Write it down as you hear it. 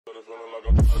the feeling like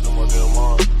I'm trapped in my damn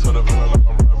mind. Tell the feeling like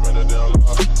I'm rapping a damn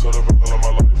lie. Tell the feeling like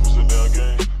my life is a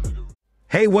damn game.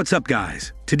 Hey, what's up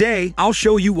guys? Today, I'll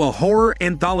show you a horror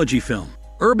anthology film,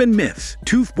 Urban Myths,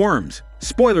 Toothed Worms.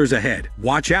 Spoilers ahead,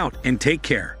 watch out and take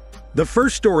care. The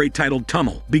first story, titled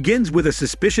Tummel, begins with a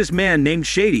suspicious man named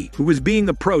Shady who is being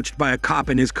approached by a cop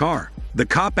in his car. The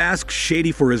cop asks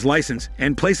Shady for his license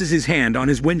and places his hand on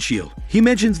his windshield. He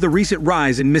mentions the recent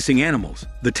rise in missing animals.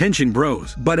 The tension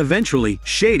grows, but eventually,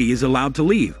 Shady is allowed to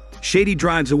leave. Shady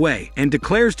drives away and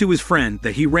declares to his friend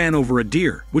that he ran over a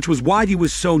deer, which was why he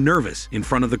was so nervous in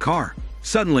front of the car.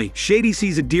 Suddenly, Shady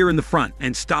sees a deer in the front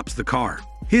and stops the car.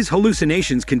 His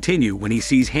hallucinations continue when he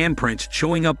sees handprints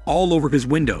showing up all over his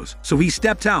windows, so he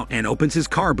steps out and opens his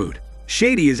car boot.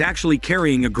 Shady is actually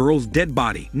carrying a girl's dead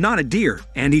body, not a deer,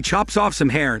 and he chops off some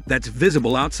hair that's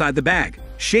visible outside the bag.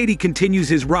 Shady continues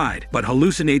his ride, but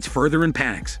hallucinates further and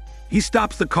panics. He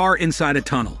stops the car inside a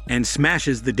tunnel and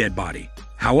smashes the dead body.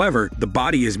 However, the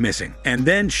body is missing, and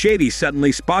then Shady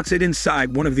suddenly spots it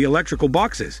inside one of the electrical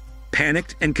boxes.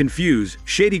 Panicked and confused,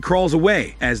 Shady crawls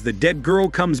away as the dead girl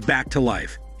comes back to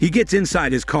life. He gets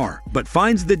inside his car, but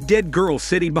finds the dead girl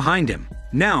sitting behind him.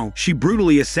 Now, she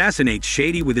brutally assassinates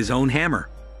Shady with his own hammer.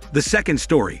 The second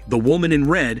story, The Woman in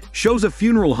Red, shows a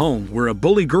funeral home where a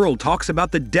bully girl talks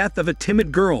about the death of a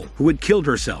timid girl who had killed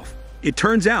herself. It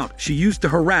turns out she used to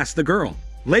harass the girl.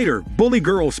 Later, bully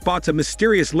girl spots a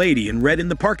mysterious lady in red in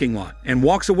the parking lot and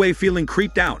walks away feeling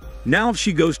creeped out. Now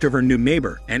she goes to her new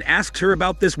neighbor and asks her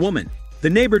about this woman. The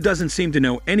neighbor doesn't seem to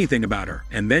know anything about her,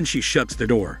 and then she shuts the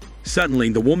door. Suddenly,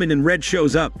 the woman in red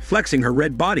shows up, flexing her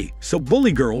red body, so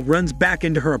bully girl runs back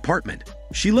into her apartment.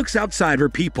 She looks outside her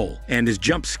peephole and is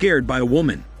jump scared by a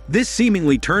woman. This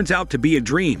seemingly turns out to be a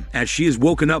dream, as she is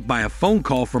woken up by a phone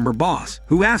call from her boss,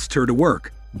 who asks her to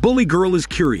work. Bully girl is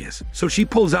curious, so she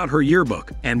pulls out her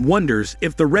yearbook and wonders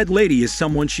if the red lady is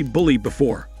someone she bullied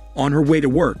before. On her way to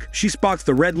work, she spots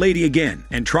the red lady again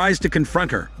and tries to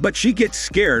confront her, but she gets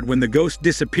scared when the ghost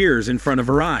disappears in front of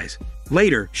her eyes.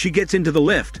 Later, she gets into the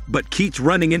lift, but keeps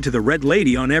running into the red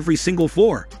lady on every single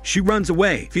floor. She runs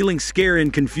away, feeling scared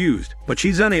and confused, but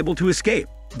she's unable to escape.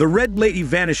 The red lady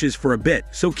vanishes for a bit,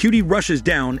 so Cutie rushes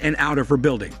down and out of her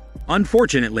building.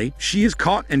 Unfortunately, she is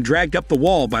caught and dragged up the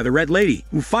wall by the red lady,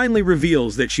 who finally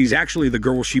reveals that she's actually the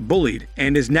girl she bullied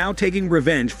and is now taking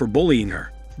revenge for bullying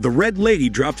her. The red lady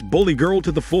drops bully girl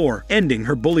to the floor, ending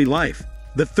her bully life.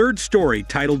 The third story,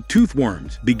 titled Toothed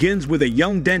Worms, begins with a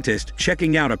young dentist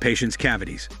checking out a patient's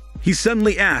cavities. He's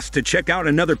suddenly asked to check out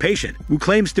another patient who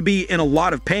claims to be in a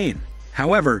lot of pain.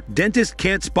 However, dentist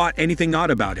can't spot anything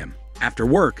odd about him. After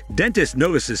work, dentist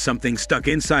notices something stuck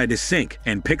inside his sink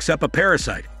and picks up a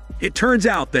parasite. It turns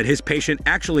out that his patient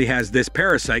actually has this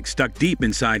parasite stuck deep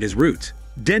inside his roots.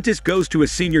 Dentist goes to a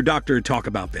senior doctor to talk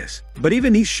about this, but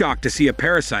even he's shocked to see a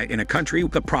parasite in a country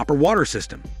with a proper water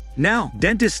system. Now,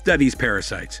 dentist studies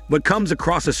parasites, but comes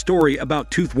across a story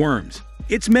about toothed worms.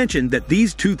 It's mentioned that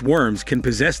these toothed worms can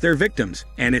possess their victims,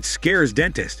 and it scares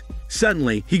dentist.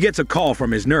 Suddenly, he gets a call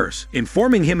from his nurse,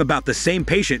 informing him about the same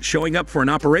patient showing up for an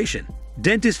operation.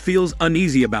 Dentist feels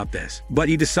uneasy about this, but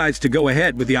he decides to go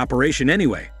ahead with the operation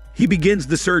anyway. He begins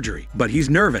the surgery, but he's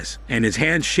nervous, and his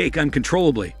hands shake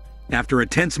uncontrollably. After a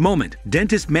tense moment,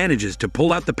 dentist manages to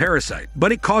pull out the parasite,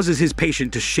 but it causes his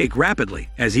patient to shake rapidly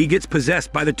as he gets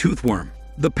possessed by the tooth worm.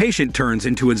 The patient turns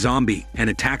into a zombie and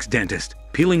attacks dentist,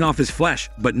 peeling off his flesh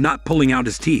but not pulling out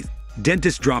his teeth.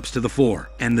 Dentist drops to the floor,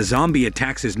 and the zombie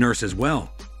attacks his nurse as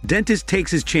well. Dentist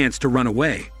takes his chance to run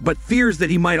away, but fears that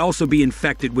he might also be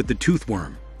infected with the tooth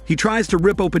worm. He tries to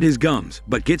rip open his gums,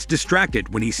 but gets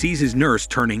distracted when he sees his nurse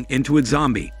turning into a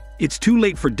zombie. It's too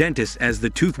late for dentist as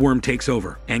the tooth worm takes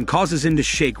over and causes him to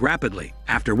shake rapidly,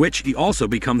 after which he also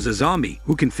becomes a zombie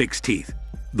who can fix teeth.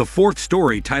 The fourth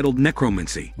story, titled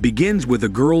Necromancy, begins with a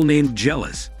girl named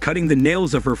Jealous cutting the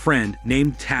nails of her friend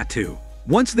named Tattoo.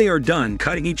 Once they are done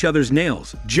cutting each other's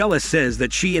nails, Jealous says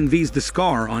that she envies the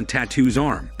scar on Tattoo's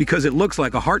arm because it looks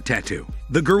like a heart tattoo.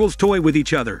 The girls toy with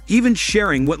each other, even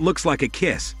sharing what looks like a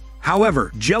kiss.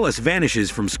 However, Jealous vanishes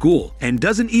from school and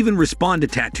doesn't even respond to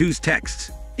Tattoo's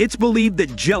texts. It's believed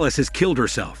that Jealous has killed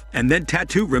herself, and then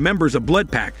Tattoo remembers a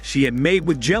blood pact she had made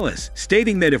with Jealous,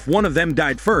 stating that if one of them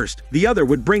died first, the other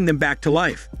would bring them back to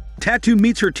life. Tattoo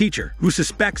meets her teacher, who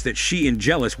suspects that she and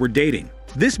Jealous were dating.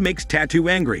 This makes Tattoo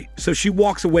angry, so she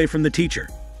walks away from the teacher.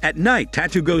 At night,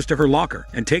 Tattoo goes to her locker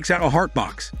and takes out a heart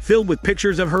box filled with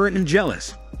pictures of her and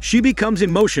Jealous. She becomes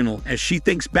emotional as she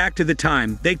thinks back to the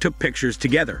time they took pictures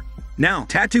together. Now,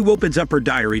 Tattoo opens up her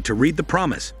diary to read the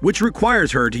promise, which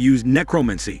requires her to use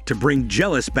necromancy to bring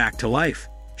Jealous back to life.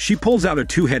 She pulls out a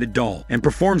two-headed doll and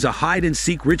performs a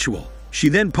hide-and-seek ritual. She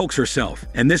then pokes herself,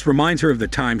 and this reminds her of the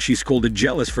time she scolded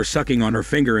Jealous for sucking on her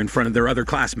finger in front of their other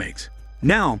classmates.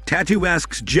 Now, Tattoo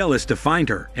asks Jealous to find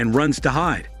her and runs to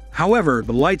hide. However,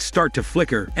 the lights start to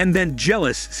flicker, and then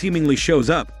Jealous seemingly shows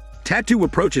up. Tattoo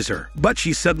approaches her, but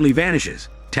she suddenly vanishes.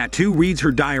 Tattoo reads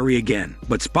her diary again,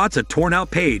 but spots a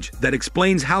torn-out page that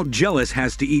explains how Jealous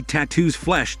has to eat Tattoo's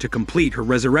flesh to complete her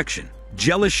resurrection.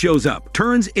 Jealous shows up,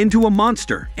 turns into a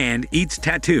monster, and eats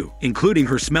Tattoo, including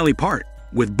her smelly part.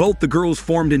 With both the girls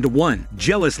formed into one,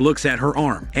 Jealous looks at her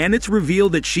arm, and it's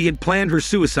revealed that she had planned her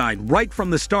suicide right from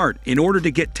the start in order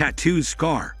to get Tattoo's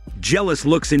scar. Jealous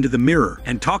looks into the mirror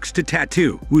and talks to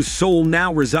Tattoo, whose soul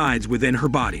now resides within her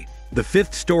body. The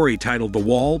fifth story, titled The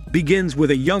Wall, begins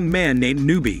with a young man named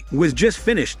Newbie who has just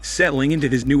finished settling into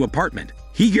his new apartment.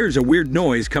 He hears a weird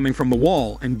noise coming from the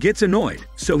wall and gets annoyed,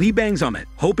 so he bangs on it,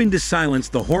 hoping to silence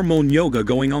the hormone yoga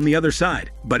going on the other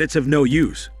side, but it's of no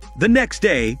use. The next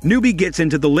day, Newbie gets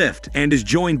into the lift and is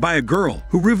joined by a girl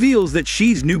who reveals that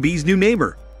she's Newbie's new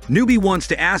neighbor. Newbie wants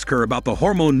to ask her about the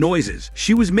hormone noises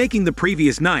she was making the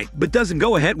previous night, but doesn't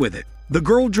go ahead with it. The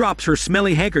girl drops her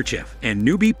smelly handkerchief, and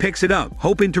Newbie picks it up,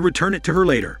 hoping to return it to her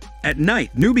later. At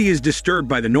night, Newbie is disturbed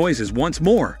by the noises once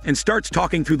more and starts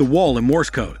talking through the wall in Morse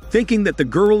code, thinking that the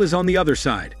girl is on the other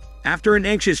side. After an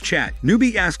anxious chat,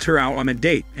 Newbie asks her out on a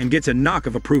date and gets a knock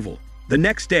of approval. The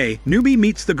next day, Newbie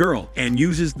meets the girl and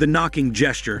uses the knocking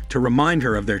gesture to remind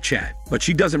her of their chat, but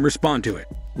she doesn't respond to it.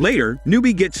 Later,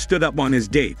 Newbie gets stood up on his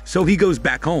date, so he goes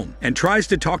back home and tries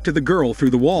to talk to the girl through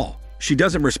the wall. She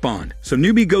doesn't respond, so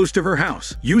Newbie goes to her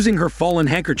house, using her fallen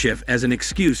handkerchief as an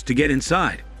excuse to get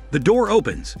inside. The door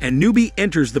opens, and Newbie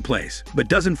enters the place, but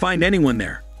doesn't find anyone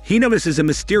there. He notices a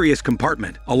mysterious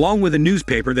compartment, along with a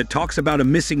newspaper that talks about a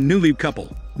missing newly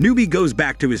couple. Newbie goes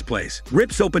back to his place,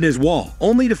 rips open his wall,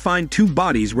 only to find two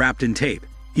bodies wrapped in tape.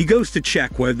 He goes to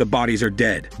check whether the bodies are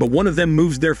dead, but one of them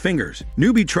moves their fingers.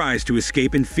 Newbie tries to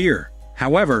escape in fear.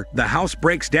 However, the house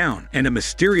breaks down, and a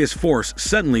mysterious force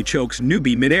suddenly chokes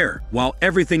Newbie midair, while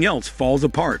everything else falls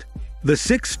apart. The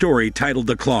sixth story, titled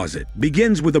The Closet,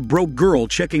 begins with a broke girl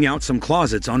checking out some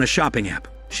closets on a shopping app.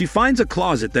 She finds a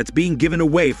closet that's being given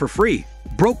away for free.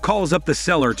 Broke calls up the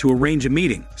seller to arrange a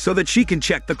meeting so that she can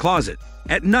check the closet.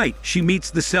 At night, she meets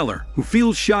the seller, who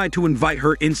feels shy to invite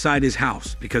her inside his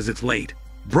house because it's late.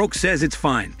 Broke says it's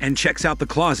fine and checks out the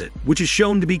closet, which is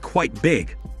shown to be quite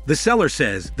big. The seller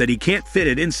says that he can't fit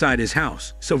it inside his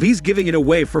house, so he's giving it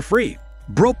away for free.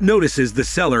 Broke notices the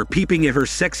seller peeping at her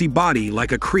sexy body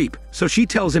like a creep, so she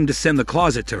tells him to send the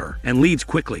closet to her and leaves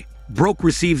quickly. Broke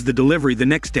receives the delivery the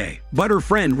next day, but her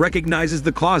friend recognizes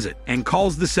the closet and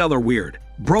calls the seller weird.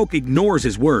 Broke ignores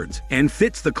his words and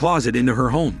fits the closet into her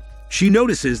home. She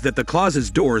notices that the closet's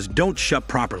doors don't shut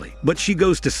properly, but she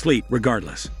goes to sleep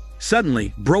regardless.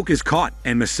 Suddenly, Broke is caught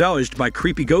and massaged by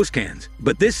creepy ghost cans,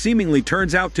 but this seemingly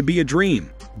turns out to be a dream.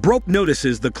 Broke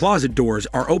notices the closet doors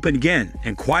are open again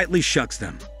and quietly shuts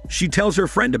them. She tells her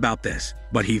friend about this,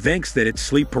 but he thinks that it's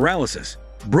sleep paralysis.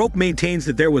 Broke maintains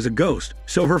that there was a ghost,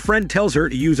 so her friend tells her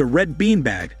to use a red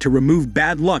beanbag to remove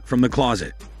bad luck from the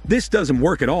closet. This doesn't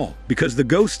work at all, because the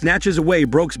ghost snatches away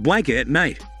Broke's blanket at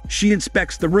night. She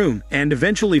inspects the room and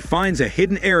eventually finds a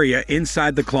hidden area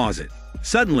inside the closet.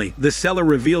 Suddenly, the seller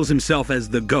reveals himself as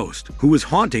the ghost, who was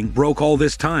haunting Broke all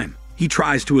this time. He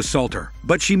tries to assault her,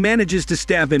 but she manages to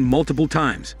stab him multiple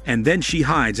times, and then she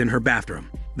hides in her bathroom.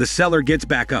 The seller gets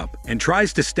back up and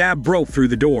tries to stab Broke through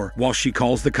the door while she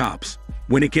calls the cops.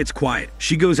 When it gets quiet,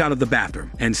 she goes out of the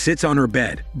bathroom and sits on her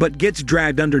bed, but gets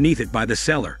dragged underneath it by the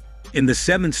seller. In the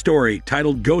seventh story,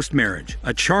 titled Ghost Marriage,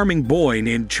 a charming boy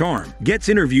named Charm gets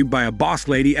interviewed by a boss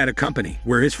lady at a company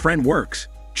where his friend works.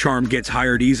 Charm gets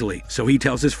hired easily, so he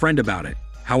tells his friend about it.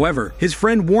 However, his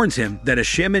friend warns him that a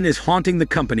shaman is haunting the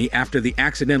company after the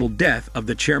accidental death of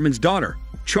the chairman's daughter.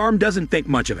 Charm doesn't think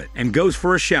much of it and goes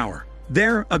for a shower.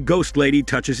 There, a ghost lady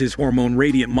touches his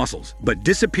hormone-radiant muscles, but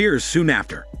disappears soon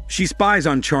after. She spies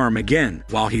on Charm again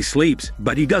while he sleeps,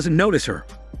 but he doesn't notice her.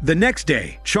 The next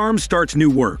day, Charm starts new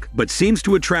work, but seems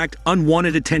to attract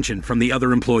unwanted attention from the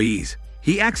other employees.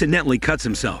 He accidentally cuts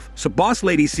himself, so Boss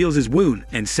Lady seals his wound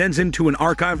and sends him to an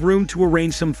archive room to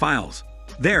arrange some files.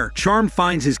 There, Charm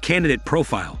finds his candidate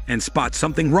profile and spots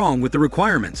something wrong with the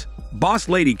requirements. Boss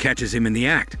Lady catches him in the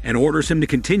act and orders him to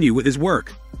continue with his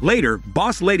work. Later,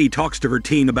 Boss Lady talks to her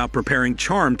team about preparing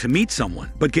Charm to meet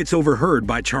someone, but gets overheard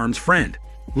by Charm's friend.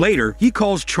 Later, he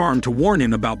calls Charm to warn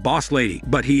him about Boss Lady,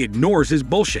 but he ignores his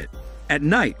bullshit. At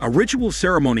night, a ritual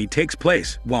ceremony takes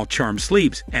place while Charm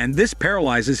sleeps, and this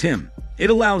paralyzes him. It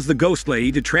allows the Ghost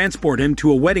Lady to transport him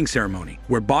to a wedding ceremony,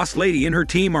 where Boss Lady and her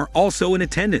team are also in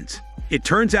attendance. It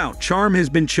turns out Charm has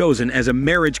been chosen as a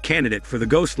marriage candidate for the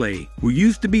Ghost Lady, who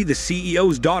used to be the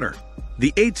CEO's daughter.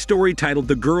 The 8th story, titled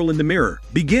The Girl in the Mirror,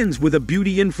 begins with a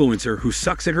beauty influencer who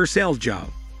sucks at her sales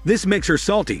job. This makes her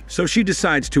salty, so she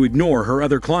decides to ignore her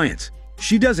other clients.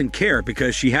 She doesn't care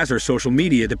because she has her social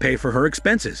media to pay for her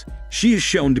expenses. She is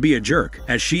shown to be a jerk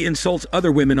as she insults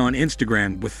other women on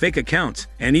Instagram with fake accounts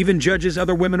and even judges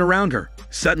other women around her.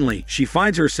 Suddenly, she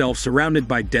finds herself surrounded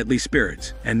by deadly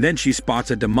spirits, and then she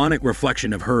spots a demonic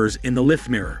reflection of hers in the lift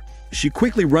mirror. She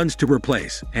quickly runs to her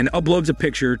place and uploads a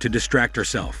picture to distract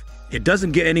herself. It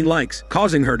doesn't get any likes,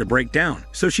 causing her to break down,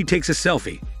 so she takes a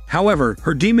selfie. However,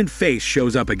 her demon face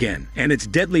shows up again, and its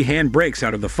deadly hand breaks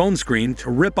out of the phone screen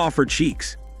to rip off her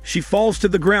cheeks. She falls to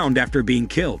the ground after being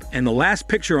killed, and the last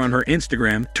picture on her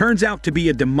Instagram turns out to be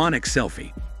a demonic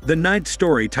selfie. The 9th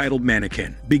story, titled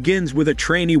Mannequin, begins with a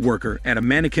trainee worker at a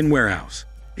mannequin warehouse.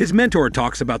 His mentor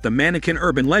talks about the mannequin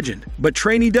urban legend, but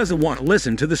trainee doesn't want to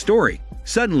listen to the story.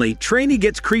 Suddenly, trainee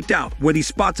gets creeped out when he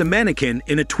spots a mannequin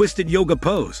in a twisted yoga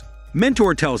pose.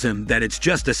 Mentor tells him that it's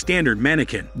just a standard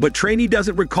mannequin, but trainee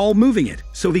doesn't recall moving it,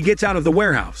 so he gets out of the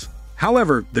warehouse.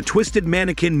 However, the twisted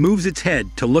mannequin moves its head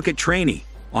to look at trainee.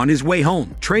 On his way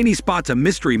home, trainee spots a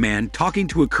mystery man talking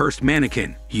to a cursed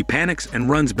mannequin. He panics and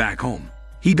runs back home.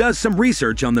 He does some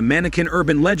research on the mannequin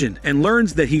urban legend and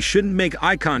learns that he shouldn't make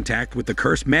eye contact with the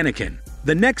cursed mannequin.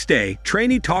 The next day,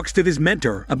 trainee talks to his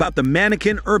mentor about the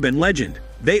mannequin urban legend.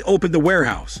 They open the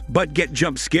warehouse, but get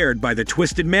jump scared by the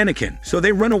twisted mannequin, so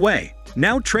they run away.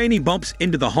 Now trainee bumps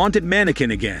into the haunted mannequin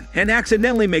again and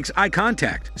accidentally makes eye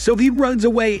contact, so he runs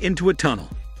away into a tunnel.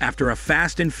 After a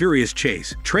fast and furious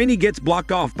chase, trainee gets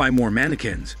blocked off by more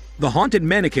mannequins. The haunted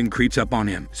mannequin creeps up on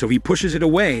him, so he pushes it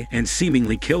away and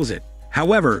seemingly kills it.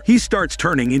 However, he starts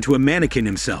turning into a mannequin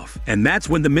himself, and that's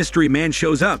when the mystery man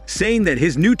shows up, saying that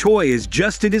his new toy is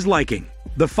just to his liking.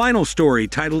 The final story,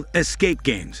 titled Escape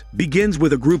Games, begins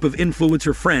with a group of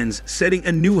influencer friends setting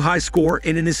a new high score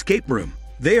in an escape room.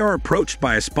 They are approached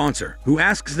by a sponsor who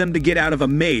asks them to get out of a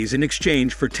maze in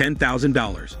exchange for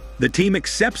 $10,000. The team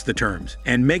accepts the terms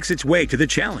and makes its way to the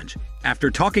challenge.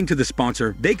 After talking to the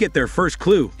sponsor, they get their first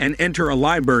clue and enter a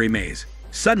library maze.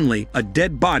 Suddenly, a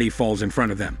dead body falls in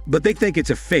front of them, but they think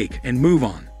it's a fake and move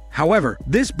on. However,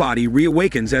 this body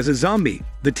reawakens as a zombie.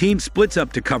 The team splits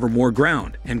up to cover more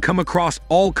ground and come across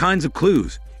all kinds of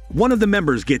clues. One of the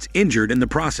members gets injured in the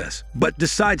process, but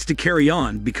decides to carry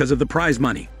on because of the prize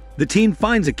money. The team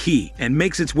finds a key and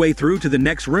makes its way through to the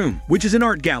next room, which is an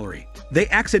art gallery. They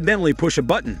accidentally push a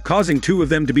button, causing 2 of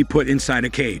them to be put inside a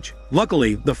cage.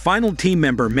 Luckily, the final team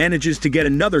member manages to get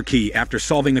another key after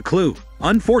solving a clue.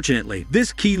 Unfortunately,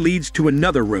 this key leads to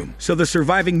another room, so the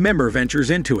surviving member ventures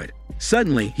into it.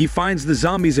 Suddenly, he finds the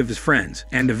zombies of his friends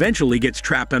and eventually gets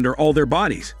trapped under all their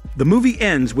bodies. The movie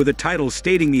ends with a title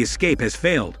stating the escape has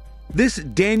failed. This is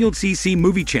Daniel CC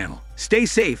Movie Channel. Stay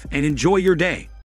safe and enjoy your day.